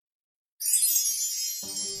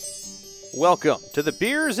Welcome to the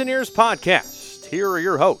Beers and Ears podcast. Here are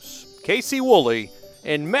your hosts, Casey Woolley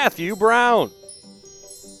and Matthew Brown.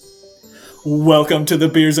 Welcome to the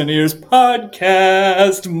Beers and Ears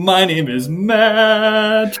podcast. My name is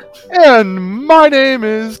Matt. And my name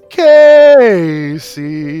is Casey.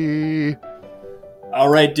 All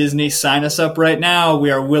right, Disney, sign us up right now.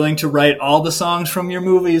 We are willing to write all the songs from your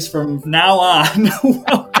movies from now on.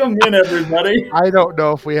 Welcome in, everybody. I don't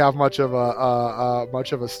know if we have much of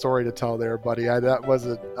a story to tell there, buddy. I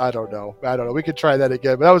don't know. We could try that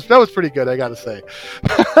again, but that was pretty good, I gotta say.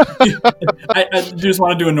 I just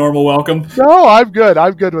want to do a normal welcome. No, I'm good.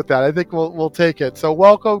 I'm good with that. I think we'll take it. So,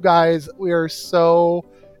 welcome, guys. We are so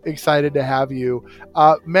excited to have you.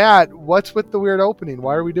 Matt, what's with the weird opening?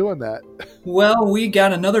 Why are we doing that? Well, we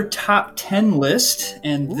got another top 10 list,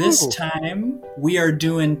 and this time we are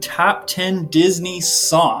doing top 10 Disney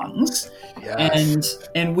songs. Yes.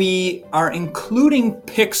 And we are including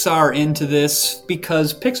Pixar into this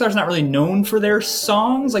because Pixar's not really known for their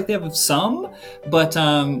songs. Like, they have some, but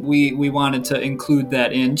we wanted to include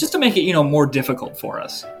that in just to make it, more difficult for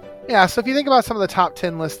us. Yeah, so if you think about some of the top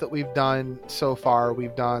 10 lists that we've done so far,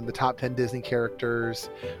 we've done the top 10 Disney characters,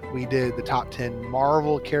 we did the top 10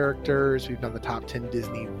 Marvel characters, we've done the top 10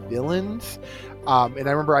 Disney villains. And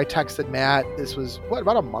I remember I texted Matt, this was,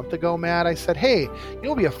 about a month ago, Matt? I said, hey, what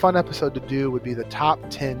would be a fun episode to do would be the top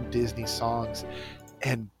 10 Disney songs.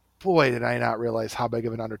 And boy, did I not realize how big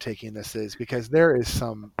of an undertaking this is, because there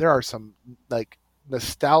are some like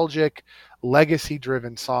nostalgic,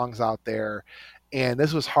 legacy-driven songs out there. And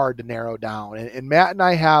this was hard to narrow down. And Matt and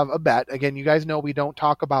I have a bet. Again, you guys know we don't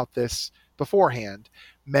talk about this beforehand.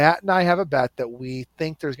 Matt and I have a bet that we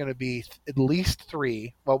think there's going to be at least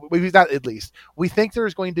three. Well, not at least. We think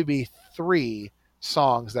there's going to be three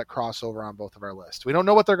songs that cross over on both of our lists. We don't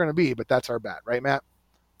know what they're going to be, but that's our bet. Right, Matt?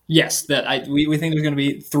 Yes, we think there's going to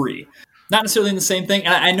be three. Not necessarily in the same thing.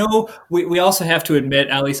 And I know we also have to admit,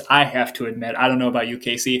 at least I have to admit, I don't know about you,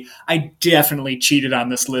 Casey, I definitely cheated on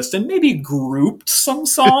this list and maybe grouped some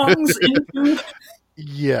songs into.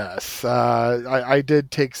 Yes, I did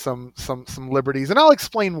take some liberties, and I'll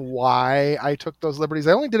explain why I took those liberties.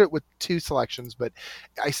 I only did it with two selections, but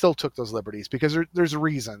I still took those liberties because there's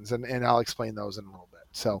reasons, and I'll explain those in a little bit.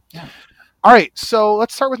 So, yeah. All right, so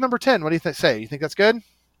let's start with number 10. What do you say? You think that's good?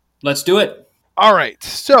 Let's do it. All right,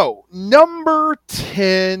 so number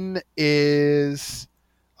 10 is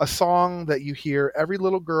a song that you hear every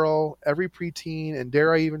little girl, every preteen, and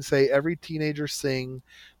dare I even say every teenager sing,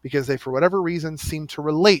 because they, for whatever reason, seem to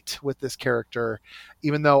relate with this character,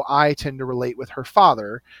 even though I tend to relate with her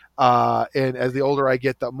father. And as the older I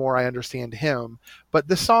get, the more I understand him. But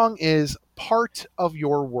the song is Part of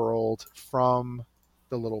Your World from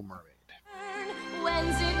The Little Mermaid.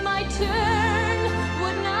 When's it my turn?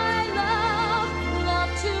 Wouldn't I love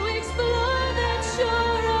to explore that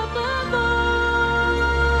shore up above?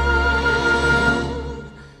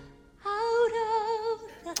 Out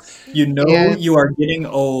of the sea. You are getting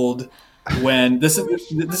old when this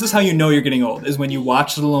is how you know you're getting old, is when you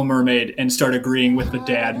watch The Little Mermaid and start agreeing with the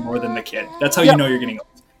dad more than the kid. That's how you know you're getting old.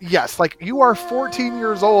 Yes, like you are 14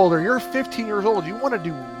 years old or you're 15 years old. You want to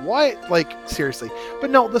do what? Like, seriously.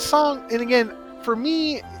 But no, the song, and again, for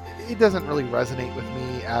me, it doesn't really resonate with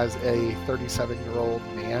me as a 37-year-old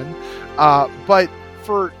man. But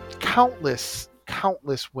for countless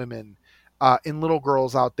women and little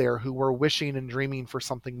girls out there who were wishing and dreaming for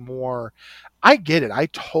something more, I get it. I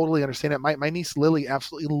totally understand it. My niece Lily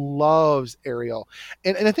absolutely loves Ariel.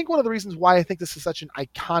 And I think one of the reasons why I think this is such an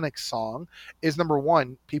iconic song is, number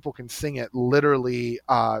one, people can sing it literally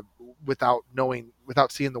without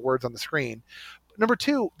seeing the words on the screen. Number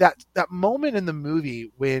two, that moment in the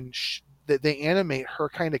movie when they animate her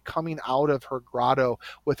kind of coming out of her grotto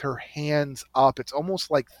with her hands up, it's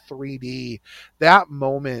almost like 3D. That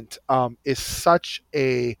moment is such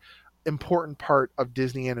a important part of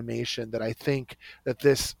Disney animation that I think that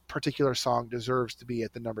this particular song deserves to be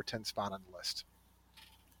at the number 10 spot on the list.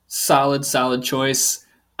 Solid choice.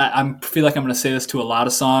 I feel like I'm going to say this to a lot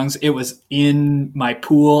of songs. It was in my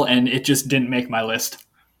pool and it just didn't make my list.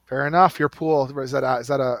 Fair enough. Your pool, is that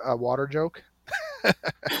a water joke?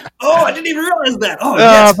 Oh, I didn't even realize that. Oh,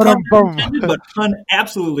 yes, pun intended, but pun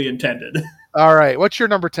absolutely intended. All right, what's your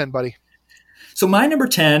number 10, buddy? So my number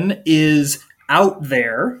 10 is Out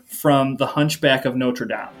There from The Hunchback of Notre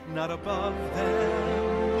Dame. Not above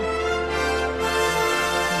them,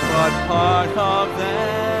 but part of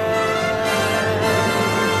them.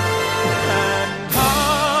 And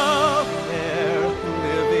out there,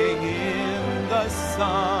 living in the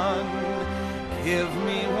sun, give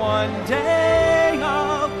me one day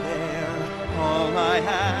out there. All I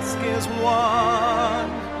ask is one,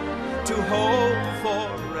 to hold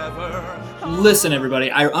forever. Listen,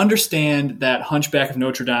 everybody, I understand that Hunchback of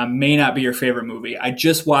Notre Dame may not be your favorite movie. I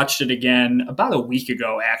just watched it again about a week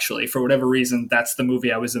ago, actually. For whatever reason, that's the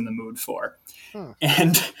movie I was in the mood for.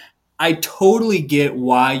 And I totally get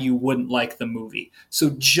why you wouldn't like the movie.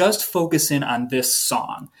 So just focus in on this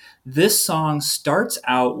song. This song starts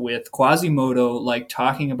out with Quasimodo like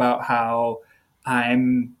talking about how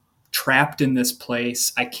I'm trapped in this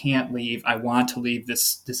place. I can't leave. I want to leave.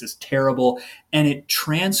 This is terrible. And it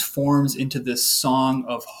transforms into this song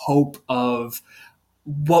of hope, of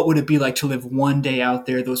what would it be like to live one day out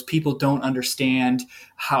there? Those people don't understand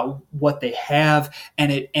what they have.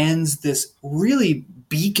 And it ends this really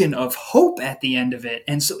beacon of hope at the end of it.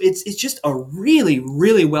 And so it's just a really,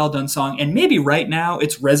 really well done song. And maybe right now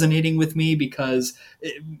it's resonating with me because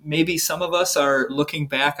maybe some of us are looking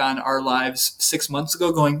back on our lives 6 months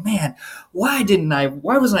ago going, man, why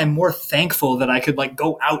wasn't I more thankful that I could like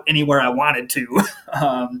go out anywhere I wanted to?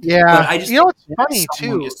 Yeah. I just, it's funny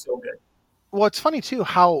too. Is so good. Well, it's funny too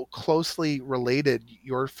how closely related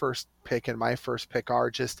your first pick and my first pick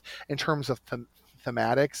are, just in terms of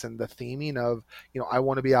thematics and the theming of, I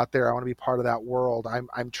want to be out there, I want to be part of that world.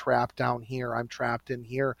 I'm trapped down here, I'm trapped in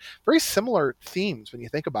here. Very similar themes when you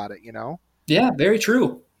think about it, Yeah, very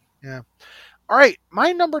true. Yeah. All right,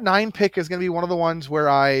 my number 9 pick is going to be one of the ones where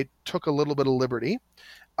I took a little bit of liberty.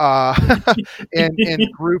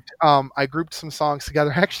 And grouped. I grouped some songs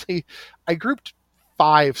together. Actually, I grouped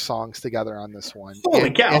 5 songs together on this one.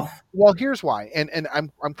 Holy cow! Well, here's why. And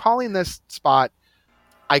I'm calling this spot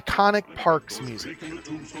Iconic Parks Music.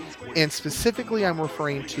 And specifically, I'm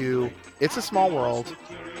referring to It's a Small World,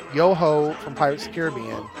 Yo-Ho from Pirates of the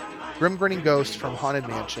Caribbean, Grim Grinning Ghost from Haunted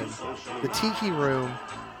Mansion, The Tiki Room,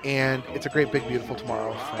 and It's a Great Big Beautiful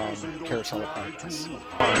Tomorrow from Carousel of Progress.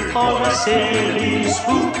 For the silly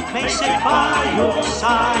spook may sit by your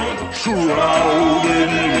side, shrouded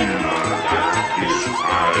in his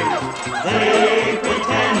hide. They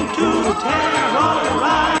pretend to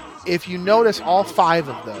terrorize. If you notice, all 5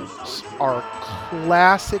 of those are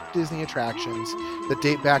classic Disney attractions that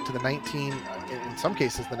date back to in some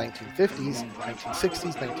cases, the 1950s,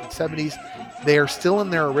 1960s, 1970s. They are still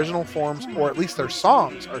in their original forms, or at least their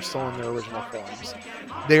songs are still in their original forms.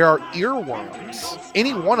 They are earworms.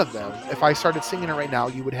 Any one of them, if I started singing it right now,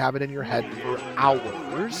 you would have it in your head for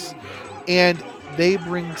hours. And they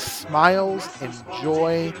bring smiles and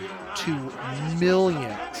joy to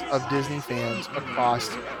millions of Disney fans across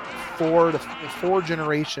 4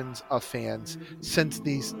 generations of fans since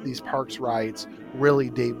these parks rides really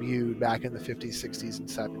debuted back in the 50s, 60s, and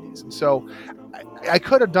 70s. And so I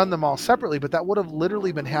could have done them all separately, but that would have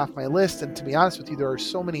literally been half my list. And to be honest with you, there are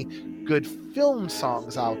so many good film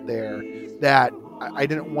songs out there that I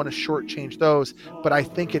didn't want to shortchange those, but I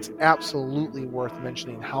think it's absolutely worth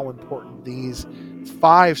mentioning how important these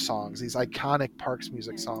 5 songs, these iconic parks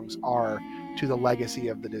music songs, are to the legacy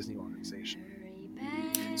of the Disney organization.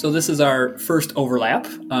 So this is our first overlap.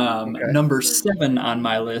 Okay. Number 7 on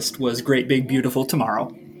my list was Great Big Beautiful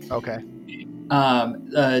Tomorrow. Okay.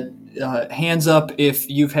 Hands up if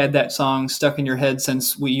you've had that song stuck in your head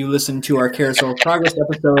since you listened to our Carousel of Progress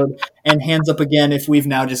episode, and hands up again if we've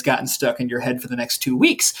now just gotten stuck in your head for the next 2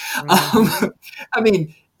 weeks. Mm-hmm. I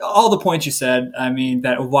mean, all the points you said, I mean,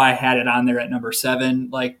 that why I had it on there at number 7,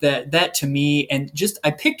 like that to me, and just I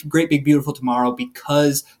picked Great Big Beautiful Tomorrow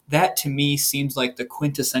because that to me seems like the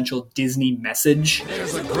quintessential Disney message.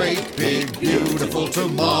 There's a great big beautiful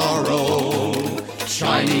tomorrow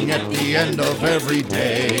shining at the end of every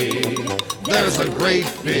day. There's a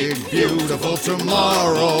great big beautiful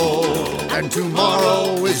tomorrow, and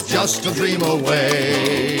tomorrow is just a dream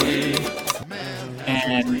away.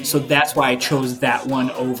 And so that's why I chose that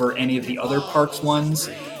one over any of the other parks ones.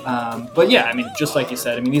 But yeah, I mean, just like you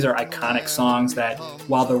said, I mean, these are iconic songs that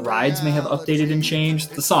while the rides may have updated and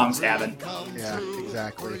changed, the songs haven't. Yeah,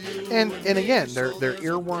 exactly. And again, they're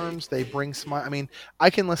earworms. They bring smile. I mean, I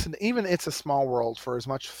can listen to even It's a Small World for as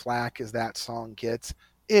much flack as that song gets.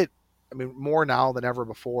 More now than ever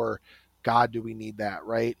before. God, do we need that,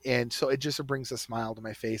 right? And so it just brings a smile to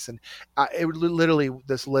my face. And it would literally,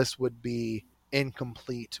 this list would be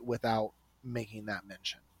incomplete without making that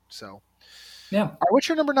mention. So, yeah. All right, what's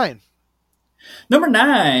your number 9? Number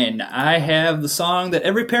 9, I have the song that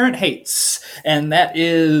every parent hates, and that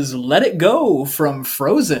is Let It Go from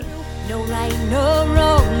Frozen. No right, no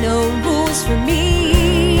wrong, no rules for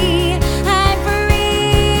me. I'm free.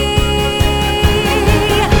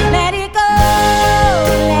 Let it go,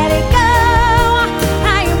 let it go.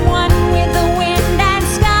 I am one with the wind and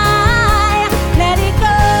sky. Let it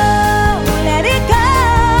go, let it go.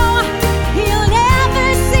 You'll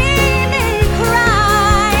never see me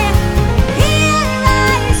cry.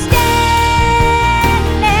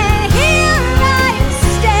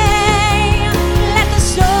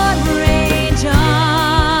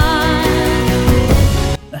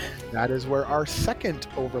 that is where our second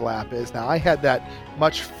overlap is. Now, I had that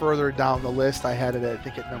much further down the list. I had it, I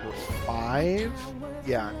think, at number 5.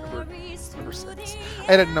 Yeah, number 6. I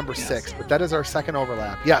had it at number 6, but that is our second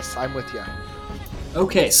overlap. Yes, I'm with you.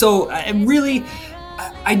 Okay, so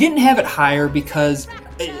I didn't have it higher because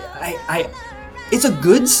it's a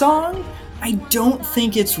good song. I don't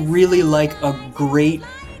think it's really like a great,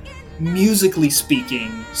 musically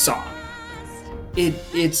speaking, song.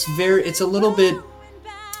 It's a little bit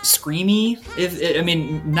screamy.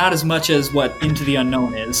 Not as much as what Into the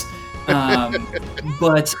Unknown is.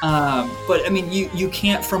 But I mean, you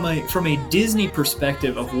can't from a Disney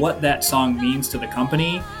perspective of what that song means to the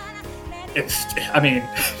company.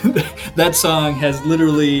 That song has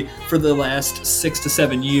literally for the last 6 to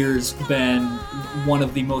 7 years been one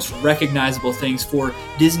of the most recognizable things for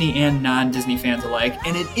Disney and non-Disney fans alike.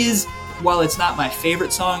 And it is, while it's not my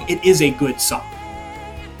favorite song, it is a good song.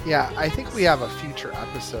 Yeah, I think we have a future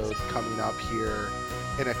episode coming up here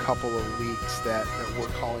in a couple of weeks that we're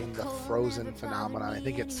calling the Frozen phenomenon. I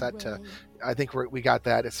think it's set to, we got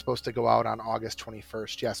that. It's supposed to go out on August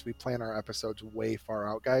 21st. Yes, we plan our episodes way far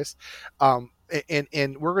out, guys. And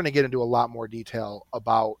we're going to get into a lot more detail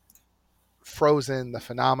about Frozen, the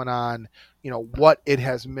phenomenon, what it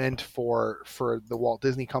has meant for the Walt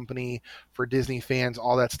Disney Company, for Disney fans,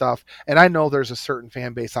 all that stuff. And I know there's a certain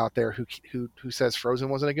fan base out there who says Frozen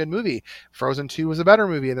wasn't a good movie. Frozen 2 was a better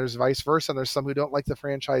movie, and there's vice versa. And there's some who don't like the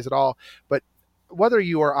franchise at all. But whether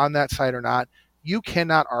you are on that side or not, you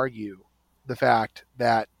cannot argue the fact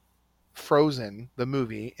that Frozen, the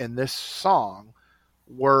movie, and this song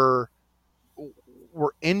were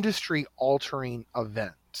industry-altering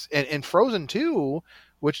events. And Frozen 2,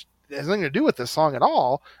 which has nothing to do with this song at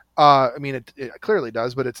all. It clearly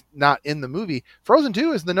does, but it's not in the movie. Frozen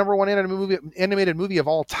 2 is the number one animated movie of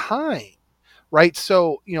all time, right?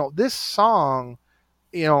 So, this song,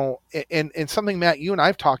 and something, Matt, you and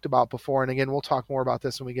I've talked about before, and again, we'll talk more about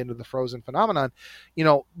this when we get into the Frozen phenomenon.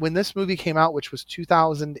 When this movie came out, which was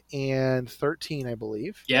 2013, I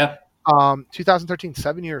believe. Yeah. 2013,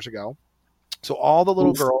 7 years ago. So all the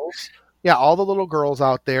little girls... Yeah, all the little girls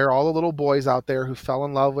out there, all the little boys out there who fell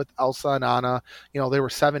in love with Elsa and Anna, they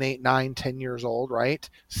were 7, 8, 9, 10 years old, right?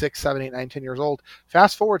 6, 7, 8, 9, 10 years old.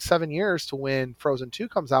 Fast forward 7 years to when Frozen 2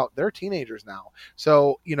 comes out, they're teenagers now.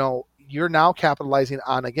 So, you're now capitalizing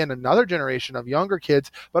on, again, another generation of younger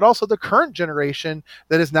kids, but also the current generation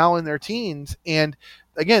that is now in their teens. And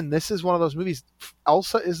again, this is one of those movies.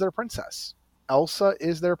 Elsa is their princess. Elsa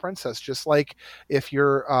is their princess, just like if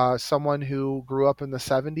you're someone who grew up in the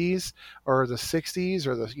 70s or the 60s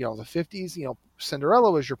or the 50s,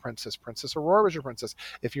 Cinderella was your princess, Princess Aurora was your princess.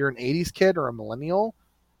 If you're an 80s kid or a millennial,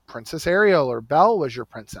 Princess Ariel or Belle was your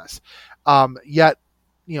princess. Yet,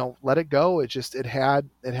 Let It Go, it had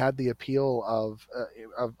the appeal of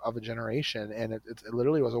a generation, and it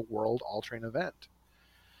literally was a world-altering event.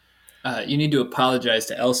 You need to apologize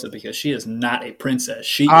to Elsa because she is not a princess.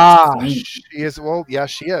 She is queen. She is. Well, yeah,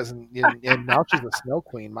 she is, and now she's a snow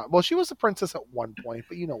queen. Well, she was a princess at one point,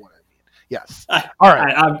 but you know what I mean. Yes. All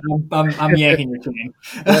right. I'm yanking your chain.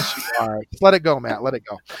 Yes, you are. Just let it go, Matt. Let it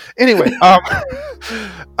go. Anyway,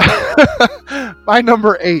 my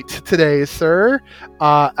number 8 today, sir.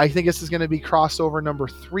 I think this is going to be crossover number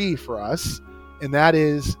 3 for us, and that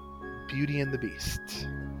is Beauty and the Beast,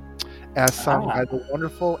 as sung by the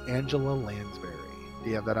wonderful Angela Lansbury. Do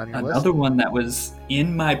you have that on your list? Another one that was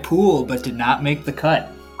in my pool but did not make the cut.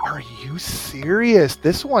 Are you serious?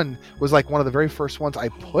 This one was like one of the very first ones I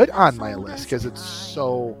put on my list because it's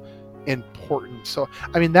so important. So,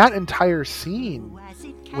 that entire scene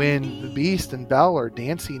when the Beast and Belle are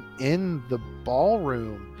dancing in the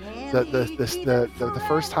ballroom, the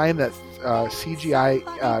first time that CGI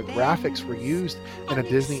graphics were used in a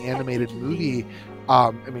Disney animated movie.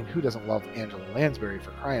 Who doesn't love Angela Lansbury,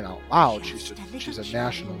 for crying out loud? She's a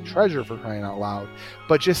national treasure, for crying out loud.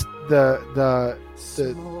 But just that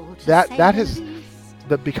has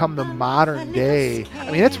become the modern day.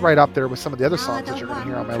 It's right up there with some of the other songs that you're going to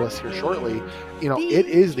hear on my list here shortly. It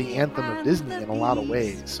is the anthem of Disney in a lot of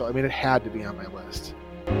ways. So it had to be on my list.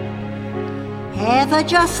 Ever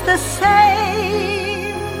just the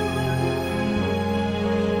same,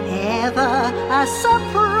 ever a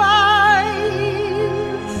surprise.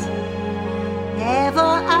 Ever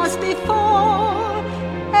as before,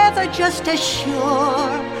 ever just as sure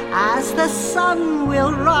as the sun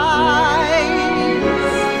will rise.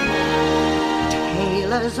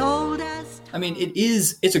 Tale as old as...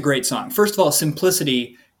 It's a great song. First of all,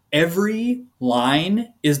 simplicity. Every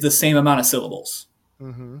line is the same amount of syllables.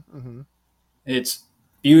 Mm-hmm, mm-hmm. It's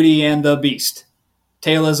Beauty and the Beast.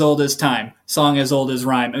 tale as old as time, song as old as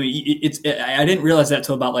rhyme. I mean, I didn't realize that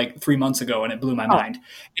till about like 3 months ago, and it blew my mind.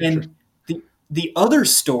 And the other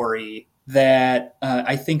story that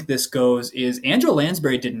I think this goes is Angela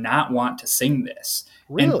Lansbury did not want to sing this.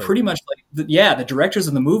 Really? And pretty much the directors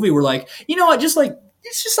of the movie were like, you know what,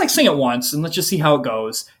 it's just like sing it once and let's just see how it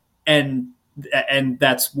goes. And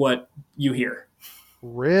that's what you hear.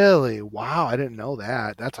 Really? Wow, I didn't know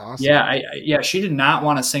that. That's awesome. Yeah, she did not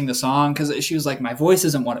want to sing the song because she was like, my voice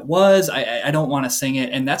isn't what it was. I don't want to sing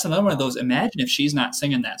it. And that's another one of those. Imagine if she's not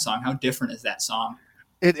singing that song. How different is that song?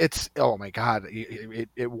 It's oh my god,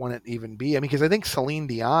 it wouldn't even be. I mean, because I think Celine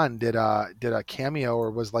Dion did a cameo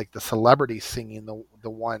or was like the celebrity singing the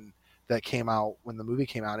one that came out when the movie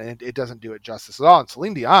came out, and it doesn't do it justice at all. And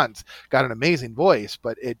Celine Dion's got an amazing voice,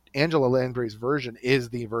 but Angela Lansbury's version is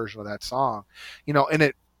the version of that song, you know.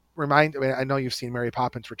 And I know you've seen Mary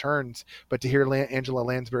Poppins Returns, but to hear Angela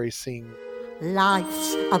Lansbury sing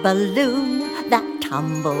Life's a balloon that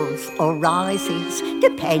tumbles or rises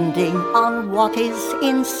depending on what is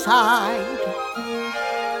inside.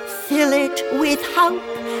 Fill it with hope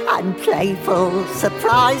and playful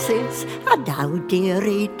surprises, and oh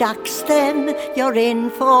dearie ducks, then you're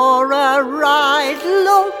in for a ride.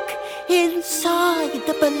 Look inside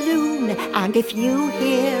the balloon, and if you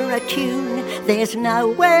hear a tune, there's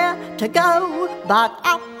nowhere to go but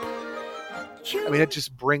up. I mean, it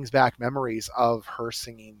just brings back memories of her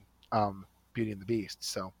singing Beauty and the Beast.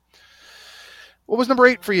 So what was number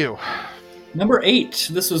 8 for you? Number 8,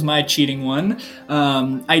 this was my cheating one.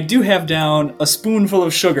 I do have down A Spoonful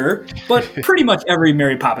of Sugar, but pretty much every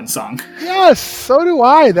Mary Poppins song. Yes, so do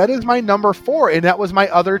I. That is my number 4, and that was my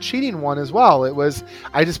other cheating one as well.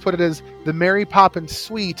 I just put it as the Mary Poppins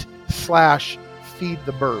Suite / Feed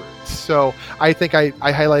the Birds. So I think I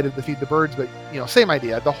highlighted the Feed the Birds, but you know, same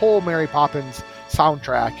idea. The whole Mary Poppins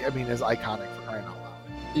soundtrack, I mean, is iconic for crying out loud.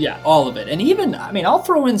 Yeah, all of it. And even, I mean, I'll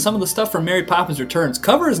throw in some of the stuff from Mary Poppins Returns.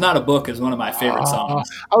 Cover Is Not a Book is one of my favorite songs.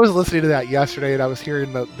 I was listening to that yesterday, and I was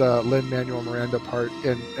hearing the Lin-Manuel Miranda part,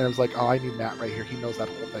 and I was like, oh, I need Matt right here. He knows that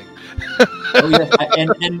whole thing.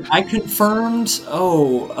 And I confirmed,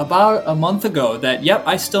 about a month ago that, yep,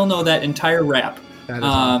 I still know that entire rap.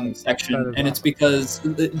 Section, and it's because,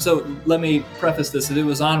 so let me preface this, it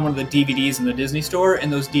was on one of the DVDs in the Disney store,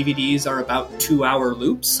 and those DVDs are about 2-hour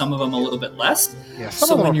loops, some of them a little bit less. Yeah,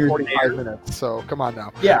 some of them are 45 minutes, so come on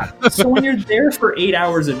now. Yeah, so when you're there for 8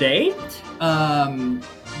 hours a day, 4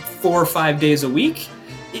 or 5 days a week,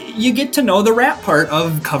 you get to know the rap part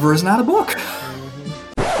of Cover Is Not a Book.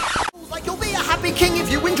 You'll be a happy king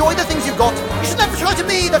if you enjoy the things you've got. You should never try to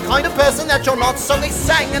be the kind of person that you're not. So they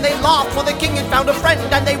sang and they laughed, for the king had found a friend,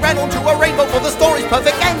 and they ran onto a rainbow for the story's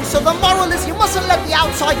perfect end. So the moral is you mustn't let the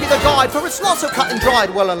outside be the guide, for it's not so cut and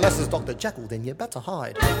dried. Well, unless it's Dr. Jekyll, then you better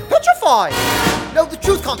hide. Petrified! No, the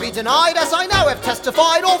truth can't be denied, as I now have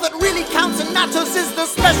testified. All that really counts and matters is the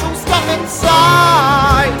special stuff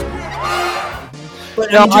inside.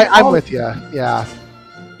 But no, I'm with you. Yeah.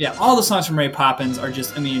 Yeah, all the songs from Mary Poppins are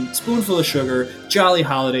just, I mean, Spoonful of Sugar, Jolly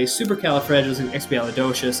Holiday,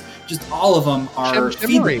 Supercalifragilisticexpialidocious, just all of them are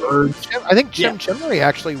Feed the Birds. I think Jim Chimmery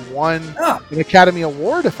actually won an Academy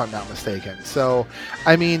Award, if I'm not mistaken. So,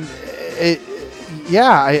 I mean,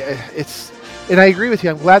 it's, and I agree with you.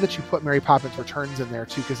 I'm glad that you put Mary Poppins Returns in there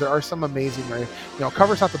too, because there are some amazing,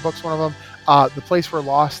 Covers Not the Book's one of them. The Place Where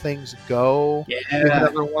Lost Things Go,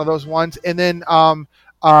 another one of those ones, and then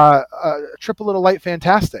Trip a Little Light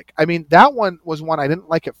Fantastic. I mean, that one was one I didn't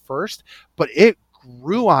like at first, but it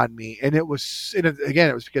grew on me, and it was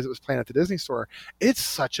because it was playing at the Disney store. It's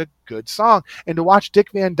such a good song, and to watch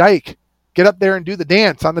Dick Van Dyke get up there and do the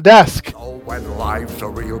dance on the desk. Oh, when life's a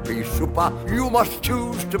real pea super, you must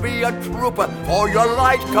choose to be a trooper, for your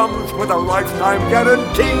light comes with a lifetime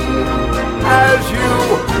guarantee. As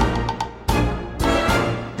you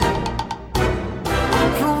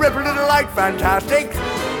Trip a Little Light Fantastic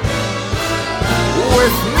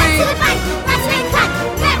with me. To the bank, that's an impact.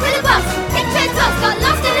 Met with a bus, picture toss, got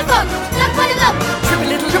lost in the book. Look what it looked.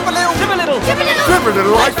 Trip a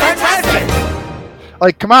Little Light Fantastic.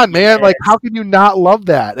 Like, come on, man! Like, how can you not love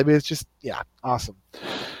that? I mean, it's just, awesome.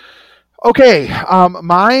 Okay,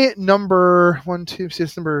 my number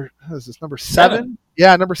number 7.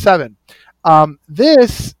 Yeah, number 7.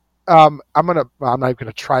 This. I'm not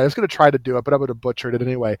gonna try. I was gonna try to do it, but I'm gonna butcher it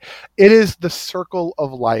anyway. It is The Circle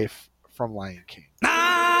of Life from Lion King.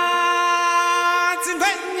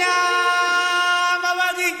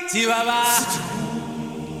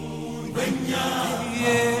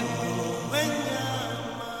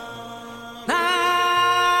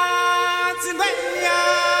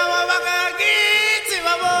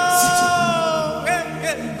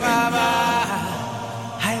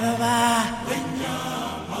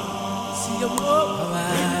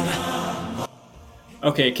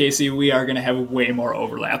 Okay, Casey, we are going to have way more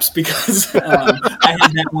overlaps because I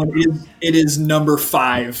had that one. It is number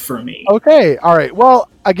 5 for me. Okay, all right. Well,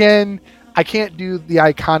 again, I can't do the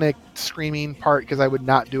iconic screaming part because I would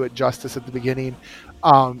not do it justice at the beginning.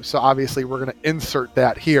 So obviously we're going to insert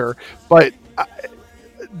that here. But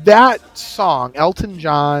that song, Elton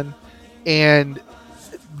John, and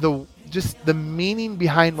the meaning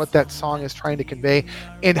behind what that song is trying to convey,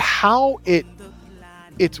 and how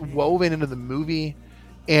it's woven into the movie,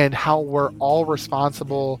 and how we're all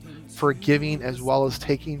responsible for giving as well as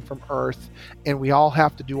taking from Earth, and we all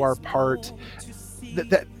have to do our part.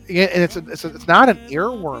 And it's not an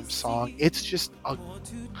earworm song. It's just a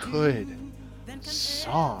good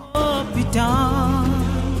song.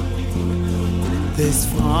 There's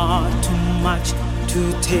far too much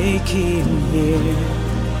to take in here,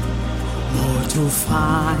 more to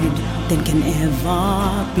find than can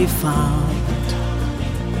ever be found.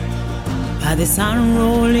 By the sun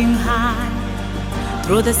rolling high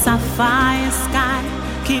through the sapphire sky,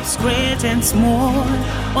 keeps great and small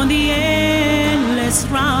on the endless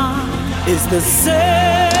round. Is the circle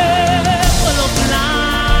of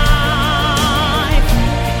life,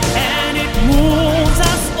 and it moves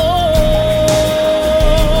us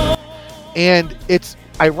all. And it's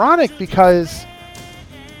ironic because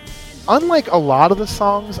unlike a lot of the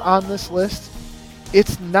songs on this list,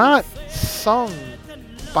 it's not sung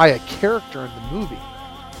by a character in the movie.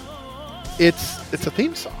 It's a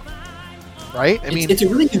theme song, right? It's a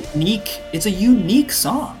really unique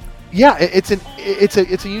song. Yeah,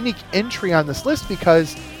 it's a unique entry on this list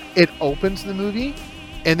because it opens the movie,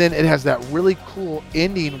 and then it has that really cool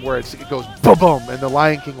ending where it goes boom boom, and the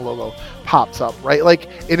Lion King logo pops up, right? Like,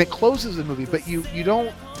 and it closes the movie, but you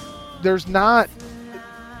don't. There's not.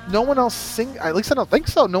 No one else sing. At least I don't think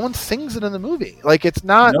so. No one sings it in the movie. Like, it's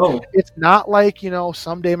not. No. It's not like,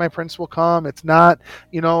 Someday My Prince Will Come. It's not,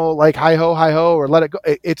 like Hi Ho or Let It Go.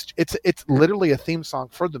 It's literally a theme song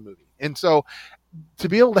for the movie. And so, to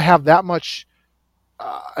be able to have that much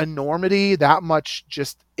enormity, that much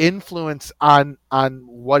just influence on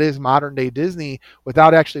what is modern day Disney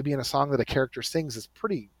without actually being a song that a character sings is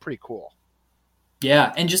pretty cool.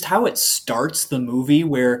 Yeah, and just how it starts the movie,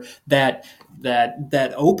 where that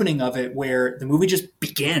opening of it, where the movie just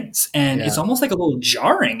begins, and it's almost like a little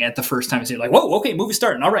jarring at the first time. So you're like, "Whoa, okay, movie's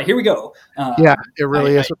starting. All right, here we go." Yeah, it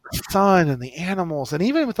really is, with the sun and the animals, and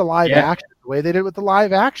even with the live action, the way they did it with the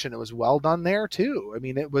live action, it was well done there too. I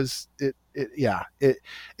mean, it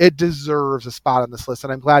deserves a spot on this list,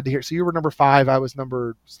 and I'm glad to hear. So you were number 5, I was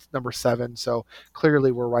number 7, so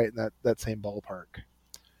clearly we're right in that same ballpark.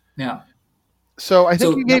 Yeah. So I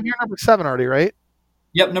think you gave your number 7 already, right?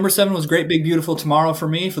 Yep, number 7 was Great Big Beautiful Tomorrow for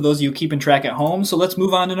me, for those of you keeping track at home. So let's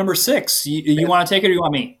move on to number 6. You want to take it, or you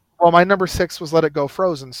want me? Well, my number 6 was Let It Go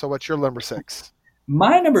Frozen, so what's your number 6?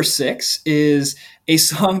 My number 6 is a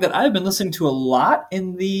song that I've been listening to a lot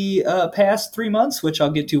in the past 3 months, which I'll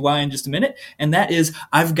get to why in just a minute, and that is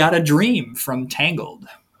I've Got a Dream from Tangled.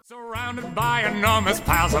 Surrounded by enormous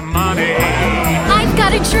piles of money. I've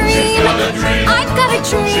got a dream. I've got a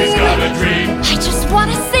dream. She's got a dream. I just want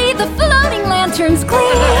to see the floating lanterns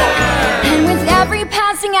gleam. And with every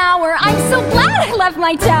passing hour, I'm so glad I left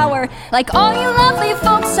my tower. Like all you lovely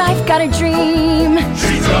folks, I've got a dream.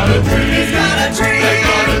 She's got a dream. He's got a dream. They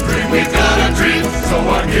got a dream. We've got a dream. So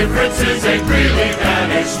what differences ain't really that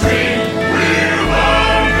extreme. We're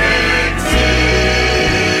loving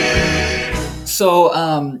tea. So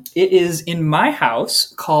it is in my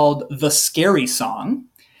house called The Scary Song.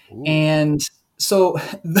 Ooh. And so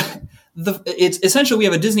it's essentially, we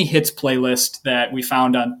have a Disney Hits playlist that we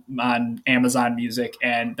found on Amazon Music,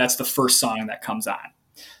 and that's the first song that comes on.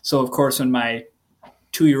 So of course, when my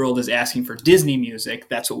 2-year-old is asking for Disney music,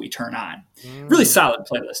 that's what we turn on. Really solid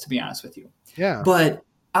playlist, to be honest with you. Yeah. But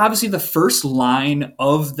obviously the first line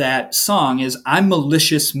of that song is, I'm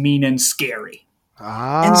malicious, mean, and scary.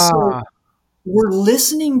 And so we're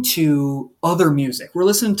listening to other music. We're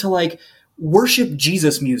listening to like worship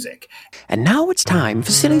Jesus music. And now it's time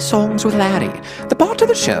for Silly Songs with Larry, the part of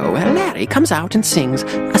the show where Larry comes out and sings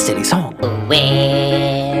a silly song.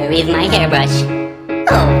 Where is my hairbrush?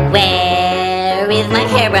 Oh, where is my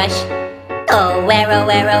hairbrush? Oh, where, oh,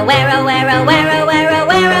 where, oh, where, oh, where, oh, where, oh, where, oh, where,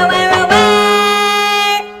 oh, where, oh,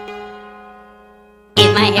 where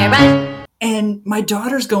is my hairbrush? And my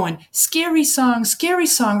daughter's going, scary song, scary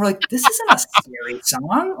song. We're like, this isn't a scary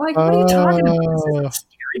song. Like, what are you talking about? This isn't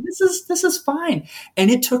scary. This is fine. And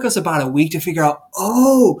it took us about a week to figure out,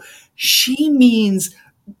 she means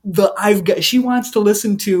she wants to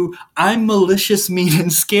listen to I'm malicious, mean,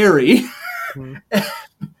 and scary.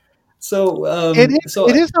 So it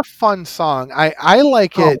is a fun song. I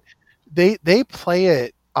like it they play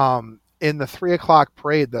it in the 3:00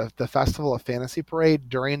 parade, the Festival of Fantasy parade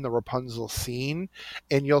during the Rapunzel scene,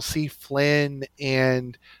 and you'll see Flynn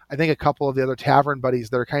and I think a couple of the other tavern buddies.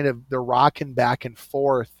 They're rocking back and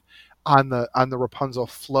forth on the Rapunzel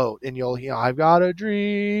float, and you'll I've got a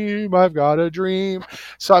dream.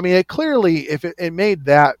 So I mean, it clearly, if it made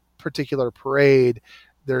that particular parade,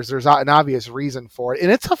 there's an obvious reason for it,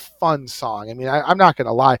 and it's a fun song. I mean, I'm not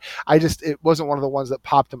gonna lie, it wasn't one of the ones that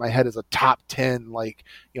popped in my head as a top 10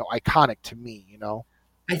 iconic to me.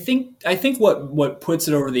 I think what puts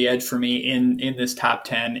it over the edge for me in this top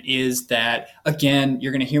 10 is that, again,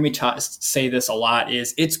 you're going to hear me say this a lot,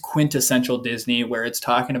 is it's quintessential Disney, where it's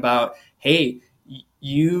talking about, hey,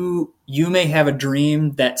 you may have a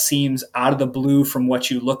dream that seems out of the blue from what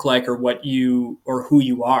you look like or who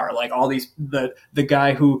you are. Like all these, the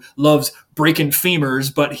guy who loves breaking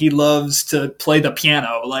femurs, but he loves to play the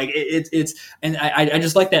piano. Like and I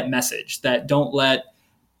just like that message, that don't let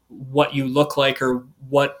what you look like or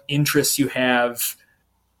what interests you have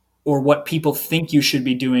or what people think you should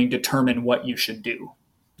be doing determine what you should do.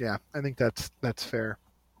 Yeah, I think that's fair.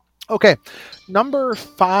 Okay, number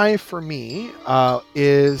 5 for me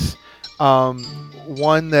is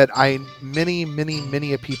one that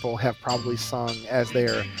many people have probably sung as they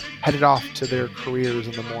are headed off to their careers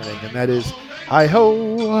in the morning, and that is "Hi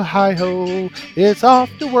ho, it's off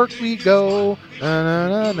to work we go." Na,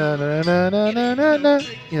 na, na, na, na, na, na, na, na.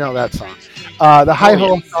 You know that song, the "Hi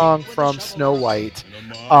ho" song from Snow White.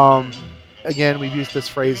 Again, we've used this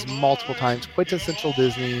phrase multiple times. Quintessential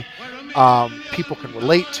Disney. People can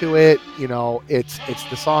relate to it. It's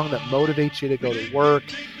the song that motivates you to go to work.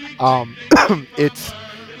 It's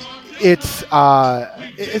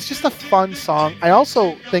just a fun song. I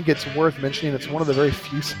also think it's worth mentioning it's one of the very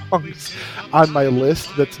few songs on my list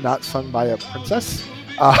that's not sung by a princess,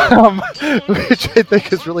 which I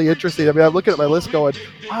think is really interesting. I mean, I'm looking at my list going,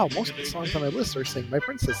 wow, most of the songs on my list are sung by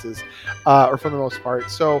princesses, or for the most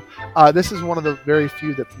part. So this is one of the very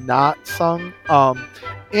few that's not sung.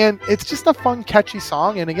 And it's just a fun, catchy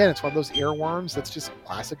song. And again, it's one of those earworms that's just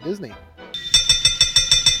classic Disney.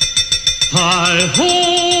 Hi ho,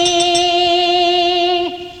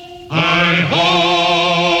 hi ho,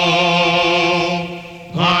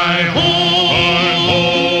 hi ho,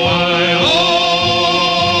 hi ho,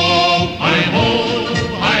 hi ho,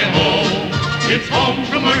 hi ho, it's home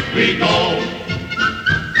from work we go.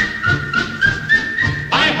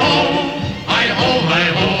 Hi ho, hi ho, hi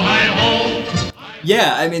ho, hi ho.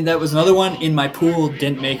 Yeah, I mean, that was another one in my pool,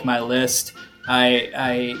 didn't make my list.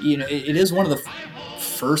 It is one of the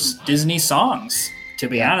first Disney songs, to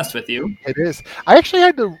be honest with you. It is. I actually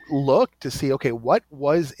had to look to see, okay, what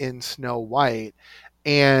was in Snow White,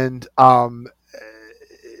 and I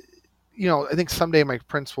think Someday My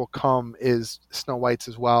Prince Will Come is Snow White's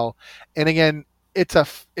as well. And again, it's a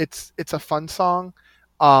fun song.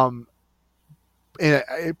 And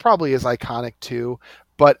it probably is iconic too,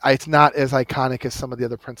 but it's not as iconic as some of the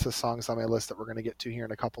other princess songs on my list that we're going to get to here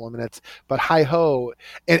in a couple of minutes. But Hi Ho,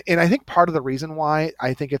 and I think part of the reason why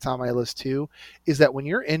I think it's on my list too is that when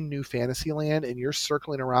you're in New Fantasyland and you're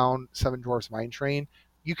circling around Seven Dwarfs Mine Train,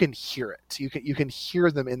 you can hear it. You can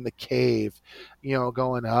hear them in the cave,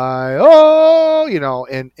 going hi oh,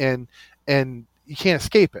 and you can't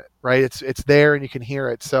escape it, right? It's there and you can hear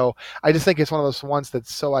it. So I just think it's one of those ones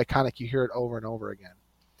that's so iconic you hear it over and over again.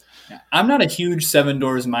 I'm not a huge Seven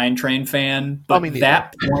Dwarfs Mine Train fan, but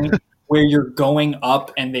that point where you're going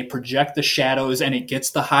up and they project the shadows and it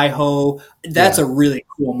gets the hi ho, that's a really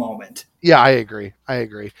cool moment. Yeah, I agree.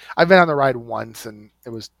 I've been on the ride once and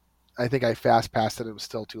I think I fast passed it. It was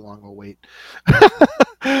still too long of a wait.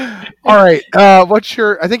 All right. I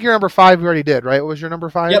think your number 5 we already did, right? What was your number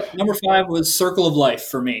 5? Yep. Number 5 was Circle of Life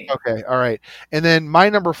for me. Okay. All right. And then my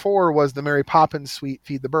number 4 was the Mary Poppins Suite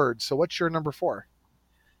Feed the Birds. So what's your number 4?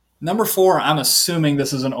 Number 4, I'm assuming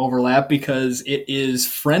this is an overlap because it is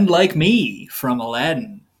Friend Like Me from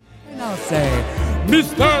Aladdin. And I'll say,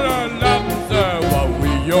 Mr. Aladdin, sir, what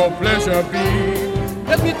will your pleasure be?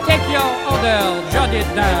 Let me take your order, jot it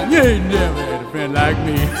down. You ain't never had a friend like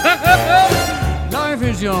me. Life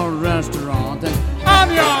is your restaurant, and I'm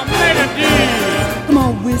your melody. Come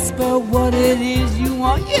on, whisper what it is you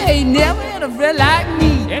want. You ain't never had a friend like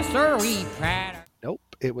me. Yes, sir, we proud. Nope.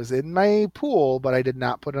 It was in my pool, but I did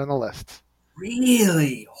not put it on the list.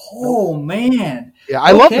 Really? Oh, man. Yeah,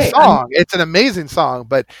 I love the song. It's an amazing song,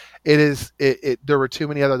 but there were too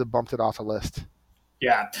many others that bumped it off the list.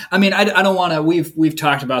 Yeah. I mean, I don't want to, we've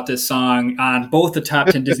talked about this song on both the top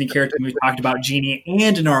 10 Disney characters. We've talked about Genie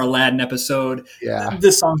and in our Aladdin episode. Yeah.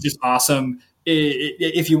 This song's just awesome.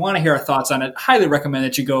 if you want to hear our thoughts on it, highly recommend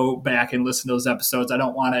that you go back and listen to those episodes. I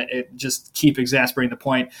don't want to just keep exasperating the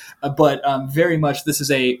point, but very much this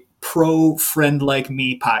is a pro friend like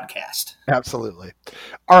me podcast. Absolutely.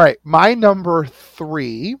 All right. My number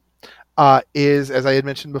 3 is, as I had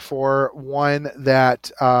mentioned before, one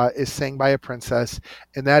that is sang by a princess,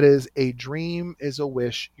 and that is A Dream is a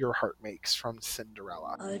Wish Your Heart Makes from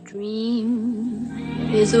Cinderella. A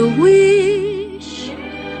dream is a wish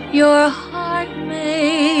your heart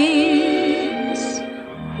makes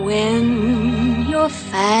when you're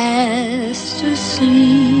fast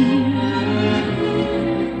asleep.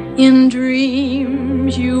 In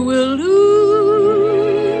dreams you will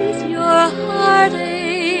lose your heartache.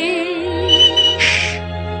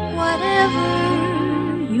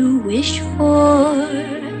 Whatever you wish for,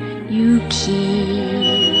 you keep.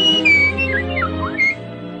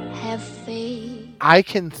 Have faith. I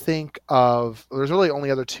can think of, there's really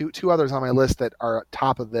only two others on my list that are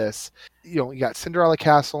top of this. You got Cinderella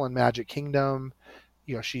Castle and Magic Kingdom.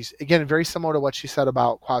 She's, again, very similar to what she said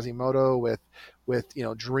about Quasimodo with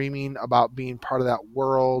dreaming about being part of that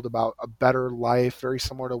world, about a better life, very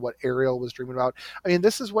similar to what Ariel was dreaming about. I mean,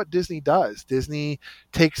 this is what Disney does. Disney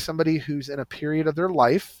takes somebody who's in a period of their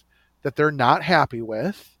life that they're not happy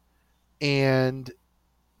with and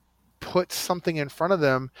puts something in front of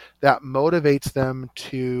them that motivates them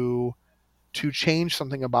to change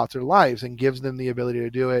something about their lives and gives them the ability to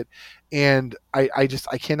do it. And I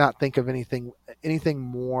cannot think of anything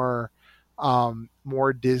more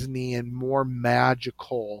Disney and more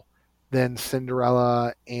magical than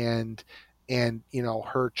Cinderella and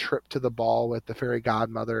her trip to the ball with the fairy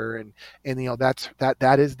godmother and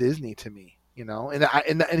that is Disney to me,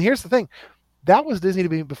 and here's the thing. That was Disney to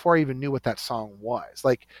me before I even knew what that song was.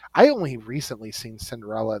 Like, I only recently seen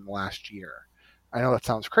Cinderella in the last year. I know that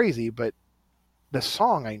sounds crazy, but the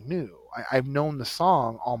song I knew. I've known the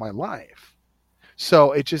song all my life.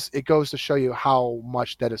 So it goes to show you how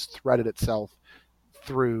much that has threaded itself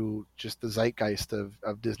through just the zeitgeist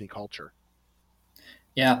of Disney culture.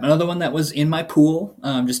 Yeah, another one that was in my pool,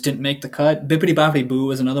 just didn't make the cut. Bippity Boppity Boo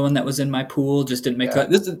was another one that was in my pool, just didn't make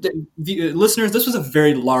cut. Listeners, this was a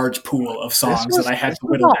very large pool of songs that I had to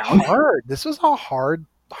whittle down. This was a hard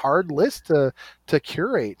list to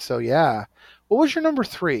curate. So yeah, what was your number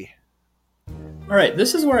 3? All right,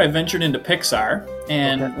 this is where I ventured into Pixar,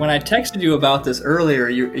 and when I texted you about this earlier,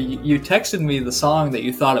 you texted me the song that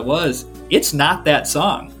you thought it was. It's not that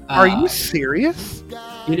song. Are you serious?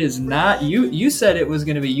 It is not. You said it was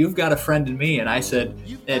going to be You've Got a Friend in Me, and I said,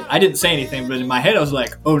 I didn't say anything, but in my head I was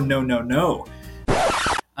like, oh, no.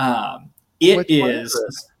 It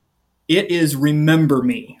is Remember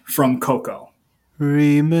Me from Coco.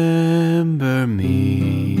 Remember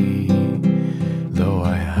me, though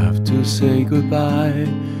I have to say goodbye.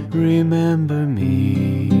 Remember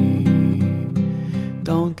me,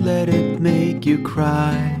 don't let it make you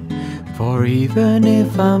cry. For even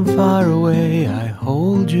if I'm far away, I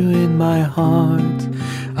hold you in my heart.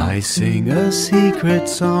 I sing a secret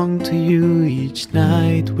song to you each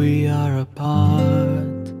night we are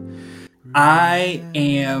apart.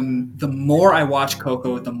 The more I watch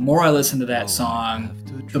Coco, the more I listen to that song,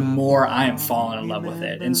 the more I am falling in love with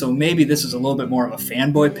it. And so maybe this is a little bit more of a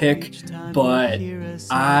fanboy pick, but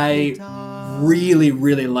I really,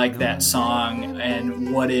 really like that song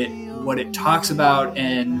and what it talks about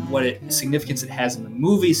and what significance it has in the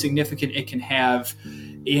movie, significant it can have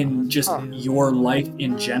in just your life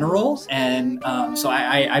in general. And so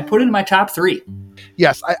I put it in my top 3.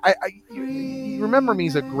 Yes, I Remember Me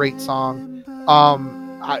is a great song.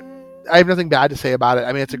 I have nothing bad to say about it.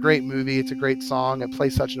 I mean, it's a great movie. It's a great song. It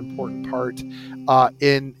plays such an important part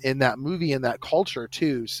in that movie and that culture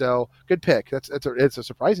too. So good pick. It's a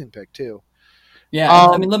surprising pick too. Yeah,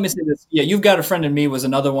 I mean, let me say this. Yeah, You've Got a Friend in Me was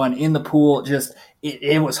another one in the pool. Just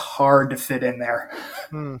it was hard to fit in there.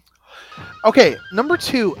 Okay, number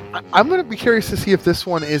 2. I'm going to be curious to see if this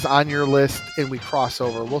one is on your list and we cross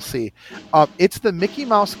over. We'll see. It's the Mickey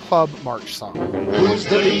Mouse Club March song. Who's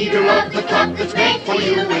the leader of the club that's made for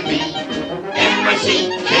you and me?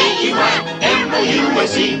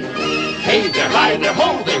 M-I-C-K-E-Y-M-O-U-S-E. Hey there, hi there,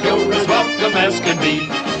 ho there, you're as welcome as can be.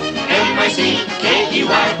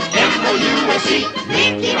 M-I-C-K-E-Y-M-O-U-S-E.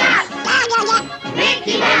 Mickey Mouse,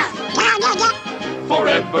 Mickey Mouse,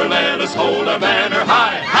 forever let us hold our banner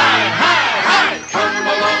high, high, high, high. Come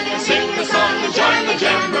along and sing the song and join the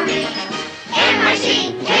jamboree.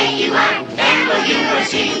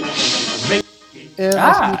 M-I-C-K-E-Y-M-O-U-S-E. Mickey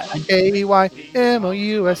M-S-U-K-E-Y-M-O-U-S-E,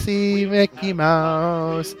 Mickey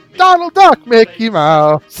Mouse. Donald Duck, Mickey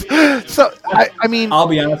Mouse. So, I mean... I'll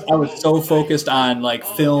be honest, I was so focused on like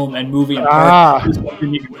film and movie and park, this one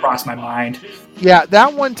didn't even cross my mind. Yeah,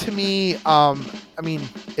 that one to me, I mean,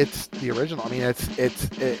 it's the original. I mean, it's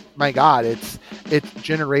my God, it's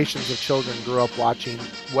generations of children grew up watching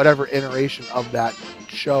whatever iteration of that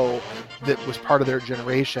show that was part of their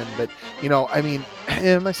generation. But, you know, I mean,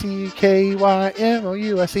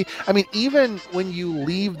 M-I-C-K-Y-M-O-U-S-E. I mean, even when you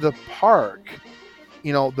leave the park,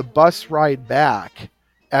 you know, the bus ride back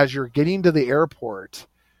as you're getting to the airport,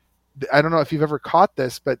 I don't know if you've ever caught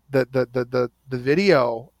this, but the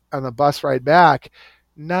video on the bus ride back,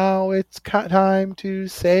 now it's time to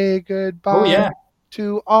say goodbye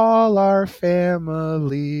to all our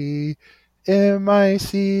family.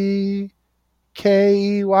 M-I-C-K-E-Y,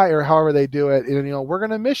 or however they do it. And, you know, we're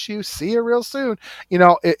going to miss you. See you real soon. You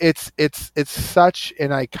know, it's such an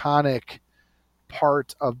iconic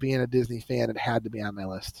part of being a Disney fan. It had to be on my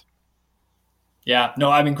list. Yeah,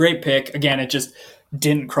 no, I mean, great pick. Again, it just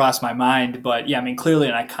didn't cross my mind, but yeah, I mean, clearly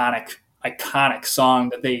an iconic song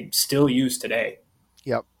that they still use today.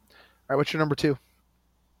 Yep. All right, what's your number 2?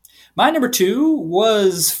 My number 2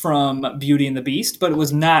 was from Beauty and the Beast, but it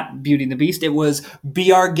was not Beauty and the Beast. It was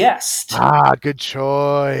Be Our Guest. Ah, good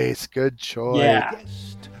choice. Good choice. Yeah.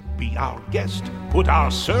 Be our guest, put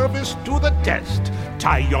our service to the test.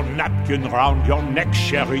 Tie your napkin round your neck,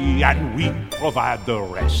 Sherry, and we provide the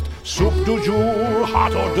rest. Soup du jour,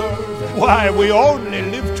 hot hors d'oeuvre, why we only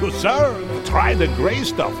live to serve. Try the gray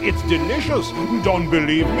stuff, it's delicious. Don't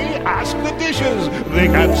believe me? Ask the dishes. They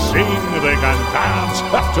can sing, they can dance.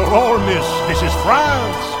 After all, miss, this is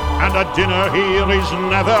France. And a dinner here is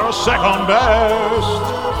never second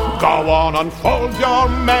best. Go on, unfold your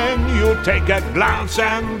menu, take a glance,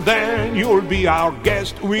 and then you'll be our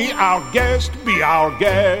guest. We our guest, be our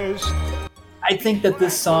guest. I think that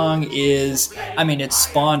this song is, I mean, it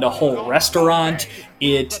spawned a whole restaurant.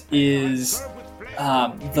 It is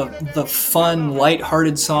the fun,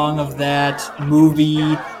 lighthearted song of that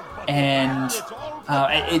movie, and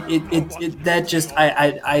that just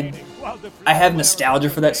I have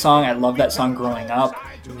nostalgia for that song. I love that song growing up.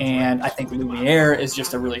 And I think Lumiere is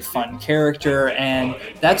just a really fun character, and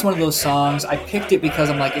that's one of those songs. I picked it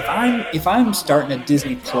because I'm like, if I'm starting a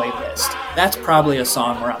Disney playlist, that's probably a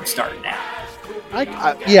song where I'm starting at.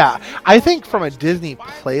 I think from a Disney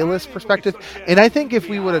playlist perspective, and I think if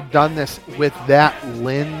we would have done this with that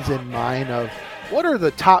lens in mind of what are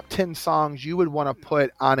the top 10 songs you would want to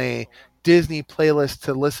put on a Disney playlist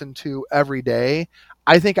to listen to every day,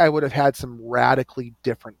 I think I would have had some radically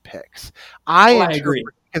different picks. I agree.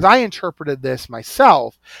 Because I interpreted this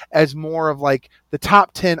myself as more of like the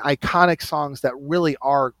top 10 iconic songs that really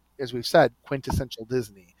are, as we've said, quintessential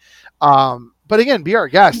Disney. But again, Be Our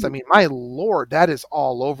Guest, I mean, my Lord, that is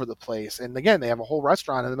all over the place. And again, they have a whole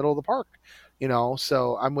restaurant in the middle of the park, you know,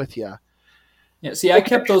 so I'm with you. Yeah, see, I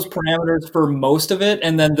kept those parameters for most of it,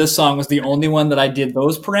 and then this song was the only one that I did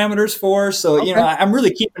those parameters for. So, you know, I'm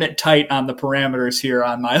really keeping it tight on the parameters here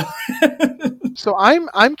on my So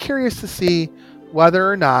I'm curious to see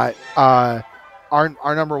whether or not our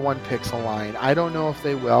number 1 picks align. I don't know if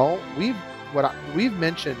they will. We've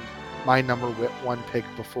mentioned my number 1 pick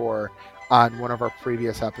before on one of our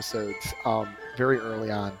previous episodes, very early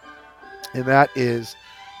on, and that is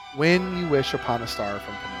When You Wish Upon a Star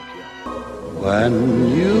from Pinocchio. When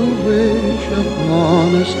you wish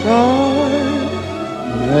upon a star,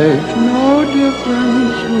 makes no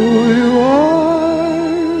difference who you are.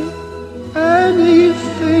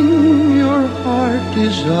 Anything your heart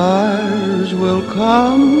desires will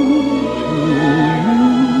come to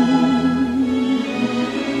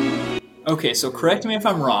you. Okay, so correct me if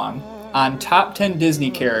I'm wrong. On top 10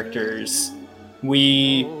 Disney characters,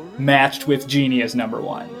 we matched with Genie as number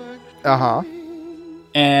 1. Uh-huh.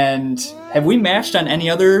 And have we matched on any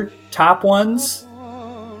other top ones?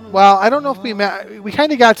 Well, I don't know if we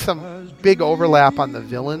kind of got some big overlap on the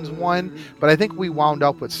villains one, but I think we wound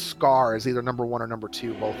up with Scar as either number 1 or number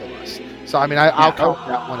 2, both of us. So I mean, I'll count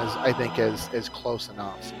that one as I think as close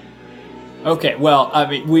enough. Okay, well, I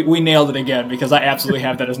mean, we nailed it again because I absolutely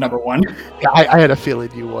have that as number 1. Yeah, I had a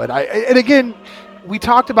feeling you would. And again, we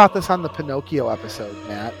talked about this on the Pinocchio episode,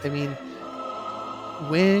 Matt. I mean,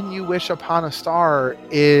 When You Wish Upon a Star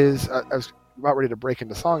is, I was about ready to break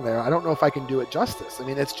into song there. I don't know if I can do it justice. I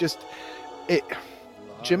mean, it's just,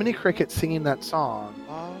 Jiminy Cricket singing that song,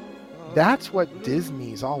 that's what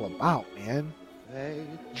Disney's all about, man.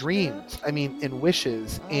 Dreams, I mean, and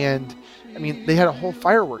wishes. And, I mean, they had a whole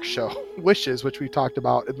fireworks show, Wishes, which we talked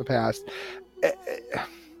about in the past.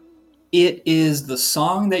 It is the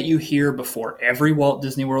song that you hear before every Walt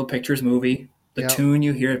Disney World Pictures movie. The tune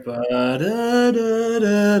you hear it,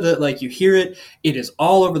 like you hear it. It is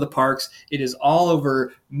all over the parks. It is all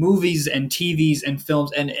over movies and TVs and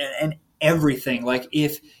films and everything. Like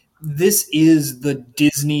if this is the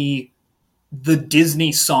Disney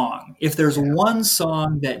song, if there's one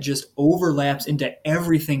song that just overlaps into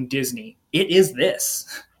everything Disney, it is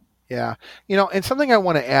this. Yeah. And something I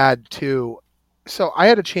want to add too. So I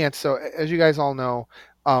had a chance. So as you guys all know,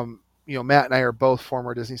 Matt and I are both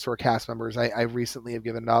former Disney Store cast members. I recently have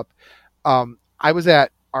given up. I was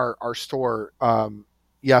at our store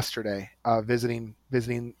yesterday, visiting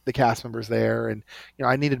the cast members there, and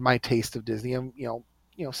I needed my taste of Disney. I'm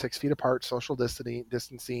 6 feet apart, social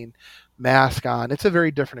distancing, mask on. It's a very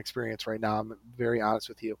different experience right now. I'm very honest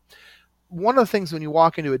with you. One of the things when you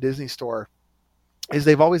walk into a Disney store is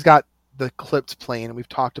they've always got the clips playing, and we've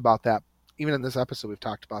talked about that. Even in this episode, we've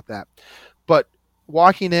talked about that. But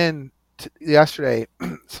walking in yesterday,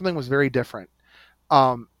 something was very different.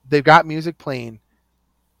 They've got music playing,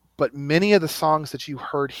 but many of the songs that you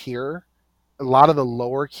heard here, a lot of the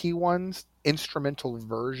lower key ones, instrumental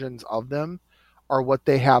versions of them, are what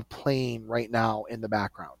they have playing right now in the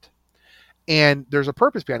background. And there's a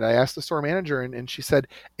purpose behind it. I asked the store manager, and she said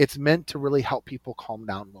it's meant to really help people calm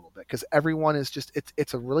down a little bit, because everyone is just,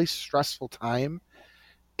 it's a really stressful time.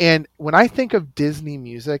 And when I think of Disney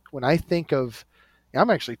music, when I think of, I'm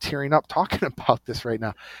actually tearing up talking about this right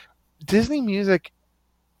now. Disney music,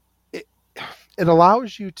 it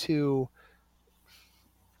allows you to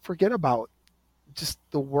forget about just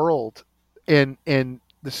the world and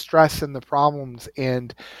the stress and the problems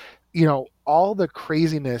and, all the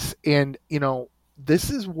craziness. And,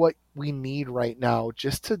 this is what we need right now,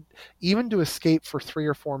 just to escape for 3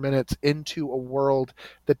 or 4 minutes into a world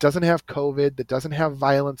that doesn't have COVID, that doesn't have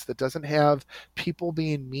violence, that doesn't have people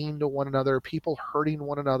being mean to one another, people hurting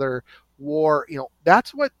one another, war.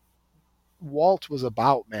 That's what Walt was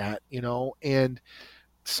about, Matt, and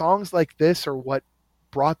songs like this are what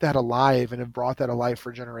brought that alive and have brought that alive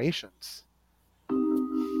for generations.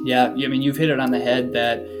 Yeah, you've hit it on the head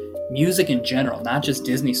that music in general, not just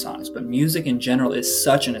Disney songs, but music in general is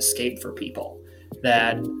such an escape for people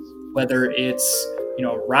that whether it's,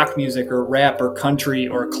 rock music or rap or country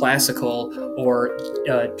or classical or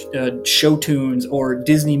show tunes or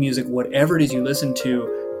Disney music, whatever it is you listen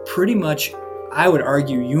to, pretty much, I would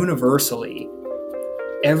argue universally,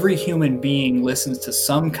 every human being listens to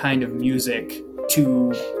some kind of music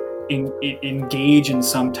to engage in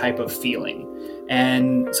some type of feeling.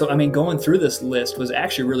 And so, going through this list was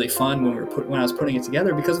actually really fun when I was putting it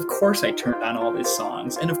together, because of course I turned on all these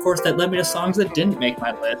songs, and of course that led me to songs that didn't make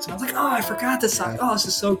my list. And I was like, oh, I forgot this song. Oh, this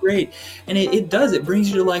is so great. And it brings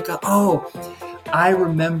you to like, I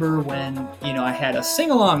remember when, I had a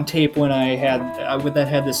sing-along tape when that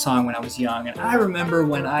had this song when I was young, and I remember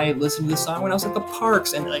when I listened to this song when I was at the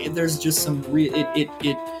parks, and there's just some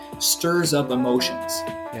it stirs up emotions.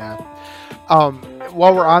 Yeah.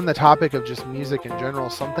 While we're on the topic of just music in general,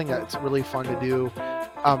 something that's really fun to do,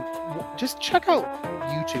 just check out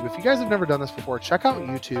YouTube. If you guys have never done this before, check out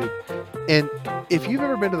YouTube. And if you've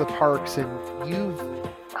ever been to the parks and you've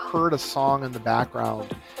heard a song in the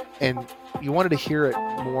background and you wanted to hear it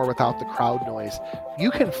more without the crowd noise,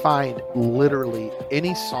 you can find literally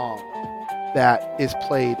any song that is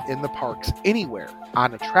played in the parks anywhere,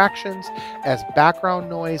 on attractions, as background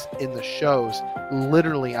noise in the shows,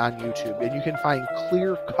 literally on YouTube. And you can find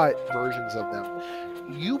clear-cut versions of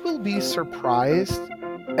them. You will be surprised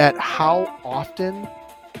at how often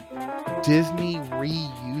Disney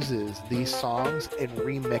reuses these songs and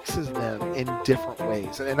remixes them in different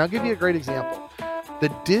ways. And I'll give you a great example. The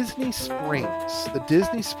Disney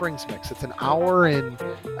Springs mix. It's an hour and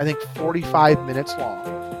I think 45 minutes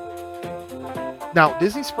long. Now,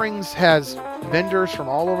 Disney Springs has vendors from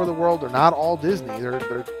all over the world. They're not all Disney.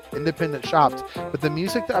 They're independent shops. But the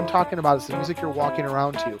music that I'm talking about is the music you're walking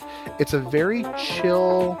around to. It's a very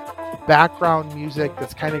chill background music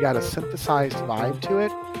that's kind of got a synthesized vibe to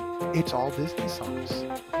it. It's all Disney songs.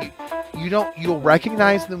 You'll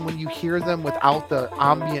recognize them when you hear them without the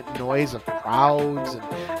ambient noise of crowds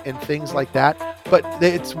and things like that. But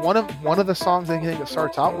it's one of the songs I think it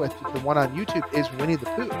starts out with, the one on YouTube, is Winnie the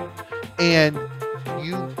Pooh. And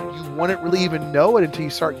you wouldn't really even know it until you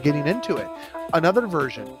start getting into it. Another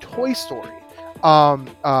version, Toy Story, and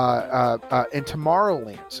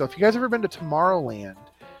Tomorrowland. So if you guys have ever been to Tomorrowland,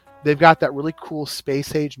 they've got that really cool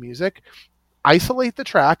space age music. Isolate the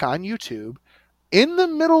track on YouTube in the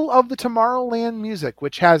middle of the Tomorrowland music,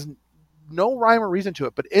 which has no rhyme or reason to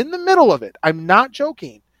it, but in the middle of it, I'm not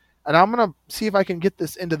joking, and I'm going to see if I can get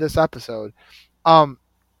this into this episode.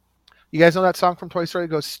 You guys know that song from Toy Story? It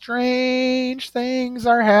goes, "Strange things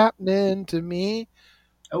are happening to me."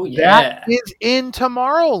 Oh, yeah. That is in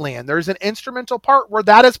Tomorrowland. There's an instrumental part where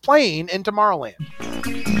that is playing in Tomorrowland.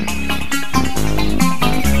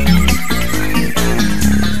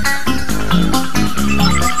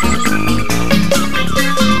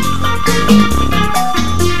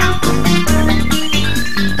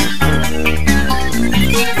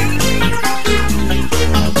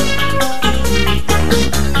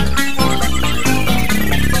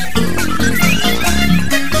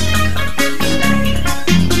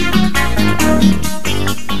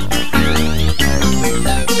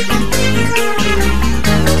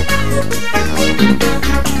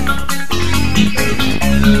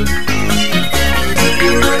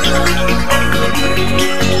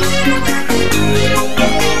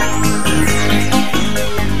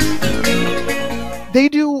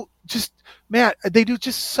 They do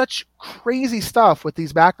just such crazy stuff with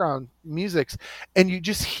these background musics, and you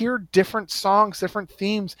just hear different songs, different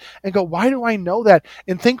themes, and go, why do I know that?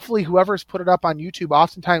 And thankfully, whoever's put it up on YouTube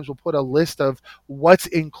oftentimes will put a list of what's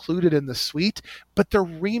included in the suite, but they're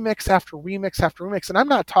remix after remix after remix. And I'm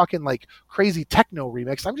not talking like crazy techno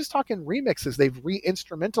remix. I'm just talking remixes. They've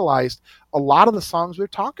re-instrumentalized a lot of the songs we're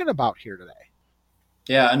talking about here today.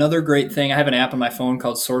 Yeah, another great thing, I have an app on my phone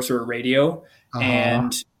called Sorcerer Radio,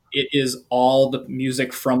 and it is all the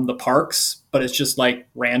music from the parks, but it's just like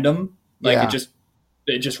random. Like it just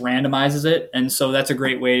randomizes it. And so that's a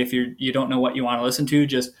great way if you don't know what you want to listen to.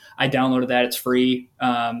 I downloaded that. It's free.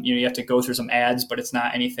 You have to go through some ads, but it's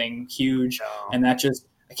not anything huge. No. And that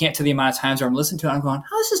I can't tell the amount of times where I'm listening to it, I'm going,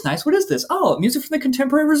 oh, this is nice. What is this? Oh, music from the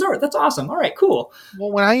Contemporary Resort. That's awesome. All right, cool.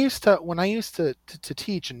 Well, when I used to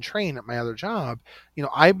teach and train at my other job,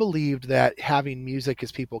 I believed that having music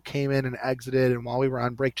as people came in and exited, and while we were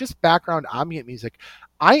on break, just background ambient music.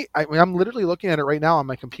 I'm literally looking at it right now on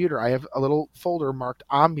my computer. I have a little folder marked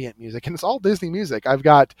ambient music, and it's all Disney music. I've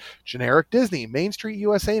got generic Disney, Main Street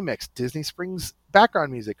USA mix, Disney Springs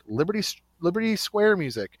background music, Liberty Square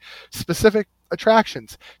music, specific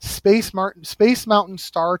attractions, Space Mountain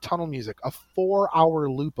Star Tunnel music, a 4-hour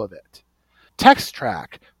loop of it. Text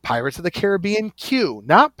track, Pirates of the Caribbean Q,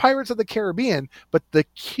 not Pirates of the Caribbean, but the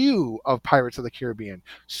Q of Pirates of the Caribbean.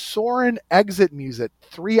 Soarin' exit music,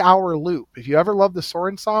 3-hour loop. If you ever love the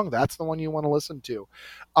Soarin' song, that's the one you want to listen to.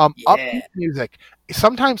 Upbeat music.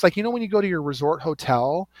 Sometimes, when you go to your resort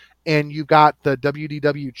hotel and you've got the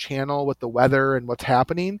WDW channel with the weather and what's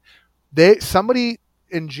happening, somebody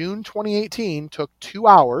in June 2018 took 2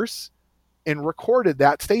 hours and recorded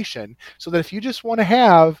that station so that if you just want to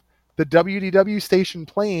have the WDW station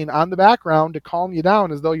playing on the background to calm you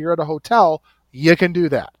down as though you're at a hotel, you can do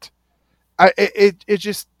that.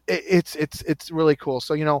 It's really cool.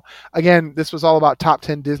 So, again, this was all about top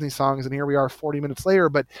 10 Disney songs, and here we are 40 minutes later,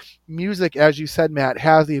 but music, as you said, Matt,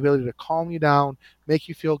 has the ability to calm you down, make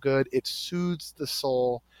you feel good. It soothes the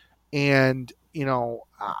soul. And,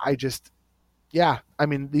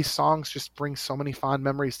 these songs just bring so many fond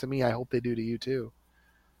memories to me. I hope they do to you too.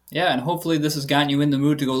 Yeah, and hopefully this has gotten you in the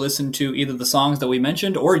mood to go listen to either the songs that we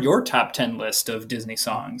mentioned or your top 10 list of Disney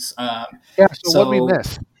songs. So what did we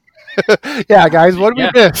miss? Yeah, guys, what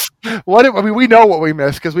did we miss? We know what we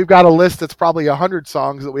missed because we've got a list that's probably 100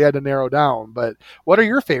 songs that we had to narrow down. But what are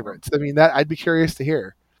your favorites? I'd be curious to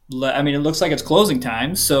hear. It looks like it's closing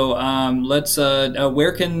time. So let's.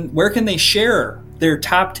 Where can they share their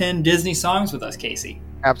top 10 Disney songs with us, Casey?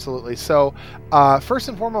 Absolutely. So first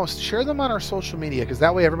and foremost, share them on our social media because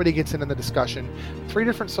that way everybody gets in the discussion. 3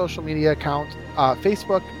 different social media accounts.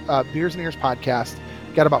 Facebook, Beers and Ears Podcast.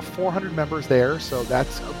 Got about 400 members there, so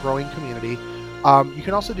that's a growing community. You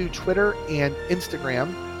can also do Twitter and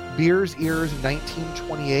Instagram, Beers Ears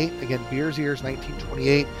 1928. Again, Beers Ears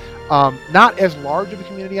 1928. Not as large of a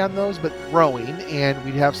community on those, but growing, and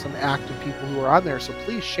we have some active people who are on there, so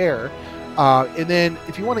please share. And then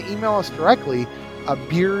if you want to email us directly,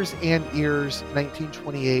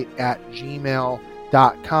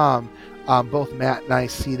 beersandears1928@gmail.com. Both Matt and I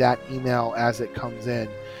see that email as it comes in.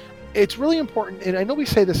 It's really important, and I know we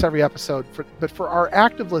say this every episode, but for our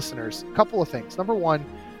active listeners, a couple of things. Number one,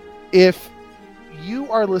 if you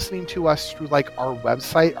are listening to us through our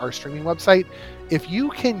website, our streaming website, if you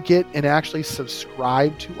can get and actually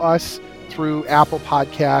subscribe to us through Apple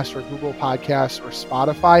Podcasts or Google Podcasts or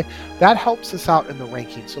Spotify, that helps us out in the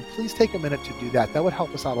ranking. So please take a minute to do that. That would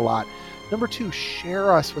help us out a lot. Number 2,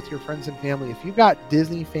 share us with your friends and family. If you've got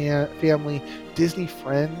Disney family, Disney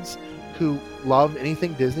friends who love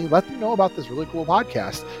anything Disney, let them know about this really cool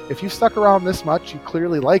podcast. If you've stuck around this much, you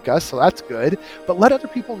clearly like us, so that's good. But let other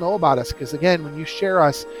people know about us, because again, when you share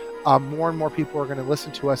us, more and more people are going to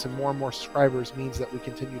listen to us, and more subscribers means that we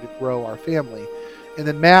continue to grow our family. And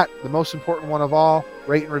then Matt, the most important one of all,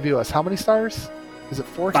 rate and review us. How many stars? Is it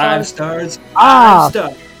 4 stars? 5 stars. Ah, 5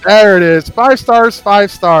 stars. There it is. 5 stars,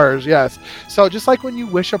 5 stars. Yes. So just like when you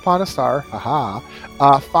wish upon a star,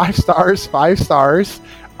 5 stars, 5 stars.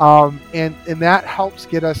 And that helps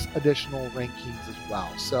get us additional rankings as well.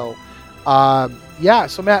 So,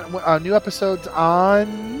 So Matt, new episodes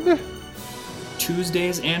on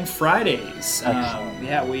Tuesdays and Fridays.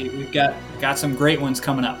 We've got some great ones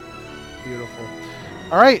coming up. Beautiful.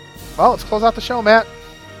 All right. Well, let's close out the show, Matt.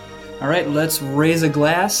 All right, let's raise a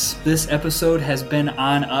glass. This episode has been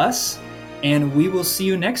on us, and we will see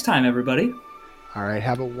you next time, everybody. All right.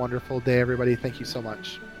 Have a wonderful day, everybody. Thank you so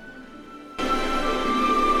much.